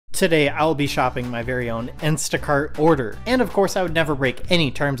Today I'll be shopping my very own Instacart order. And of course I would never break any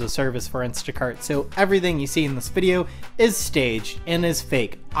terms of service for Instacart, so everything you see in this video is staged and is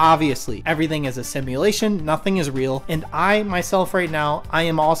fake. Obviously, everything is a simulation, nothing is real, and I myself right now, I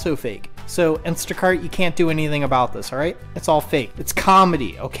am also fake. So Instacart, you can't do anything about this, alright? It's all fake. It's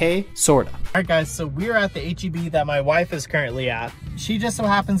comedy, okay? Sorta. Alright guys, so we're at the HEB that my wife is currently at. She just so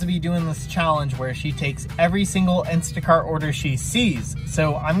happens to be doing this challenge where she takes every single Instacart order she sees.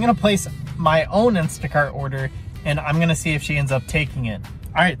 So I'm gonna place my own Instacart order and I'm gonna see if she ends up taking it.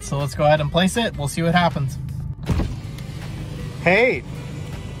 Alright, so let's go ahead and place it. We'll see what happens. Hey,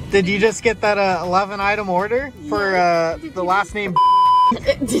 did you just get that 11 item order for the last name?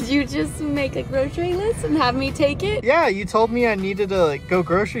 Did you just make a grocery list and have me take it? Yeah, you told me I needed to like go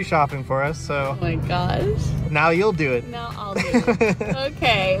grocery shopping for us, so. Oh my gosh. Now you'll do it. Now I'll do it.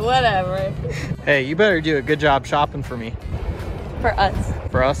 Okay, whatever. Hey, you better do a good job shopping for me. For us.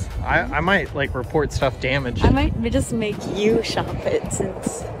 For us? I might like report stuff damaged. I might just make you shop it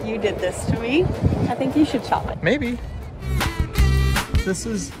since you did this to me. I think you should shop it. Maybe. This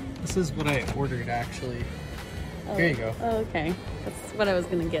is what I ordered actually. Oh, here you go. Oh, okay. That's what I was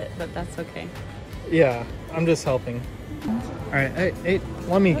gonna get, but that's okay. Yeah, I'm just helping. All right, hey,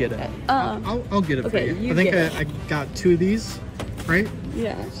 let me get it. I'll get it for you. I think I got 2 of these, right?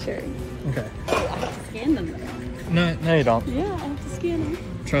 Yeah, sure. Okay. I have to scan them though. No, you don't. Yeah, I have to scan them.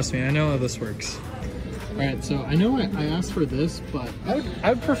 Trust me, I know how this works. All right, so I know I asked for this, but I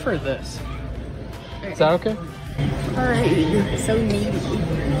would prefer this. Is that okay? Alright, so needy.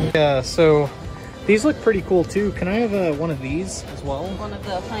 Yeah, so these look pretty cool too. Can I have one of these as well? One of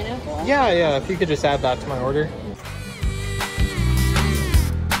the pineapple? Yeah, if you could just add that to my order.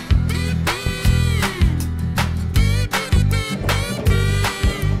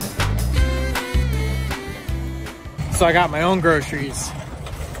 So I got my own groceries.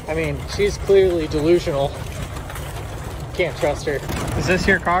 I mean, she's clearly delusional. Can't trust her. Is this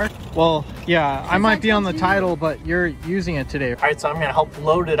your car? Well, yeah, I might be on the title, but you're using it today. All right, so I'm gonna help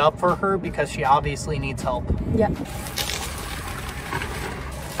load it up for her because she obviously needs help. Yep.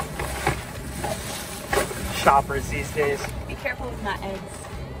 Shoppers these days. Be careful with my eggs.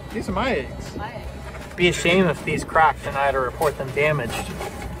 These are my eggs. My eggs. Be a shame if these cracked and I had to report them damaged.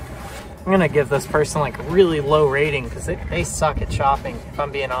 I'm gonna give this person like a really low rating because they suck at shopping, if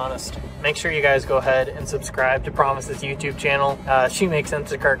I'm being honest. Make sure you guys go ahead and subscribe to Promise's YouTube channel. She makes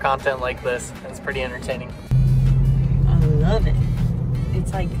Instacart content like this, and it's pretty entertaining. I love it.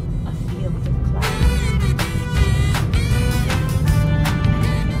 It's like a field of clouds.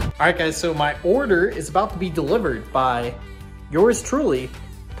 All right, guys, so my order is about to be delivered by yours truly,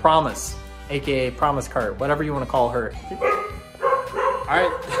 Promise, aka Promise Cart, whatever you want to call her. All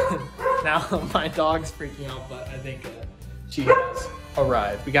right, now my dog's freaking out, but I think she has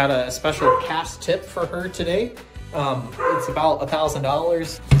arrived. We got a special cash tip for her today. It's about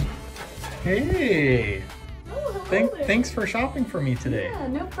 $1,000. Hey, Oh, thanks for shopping for me today. Yeah,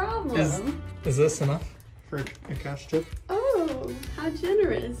 no problem. Is this enough for a cash tip? Oh, how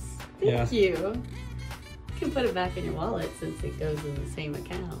generous. Thank Yeah. you. You can put it back in your wallet since it goes in the same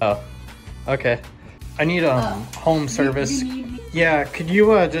account. Oh, okay. I need home service. You need... Yeah, could you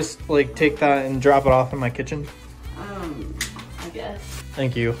just like take that and drop it off in my kitchen? I guess.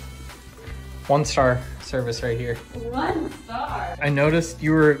 Thank you. 1-star service right here. 1 star. I noticed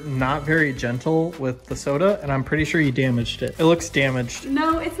you were not very gentle with the soda, and I'm pretty sure you damaged it. It looks damaged.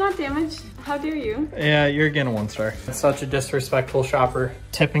 No, it's not damaged. How dare you? Yeah, you're getting a 1-star. It's such a disrespectful shopper.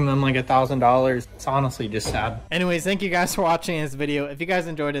 Tipping them like $1,000. It's honestly just sad. Anyways, thank you guys for watching this video. If you guys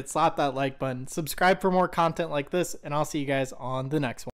enjoyed it, slap that like button. Subscribe for more content like this, and I'll see you guys on the next one.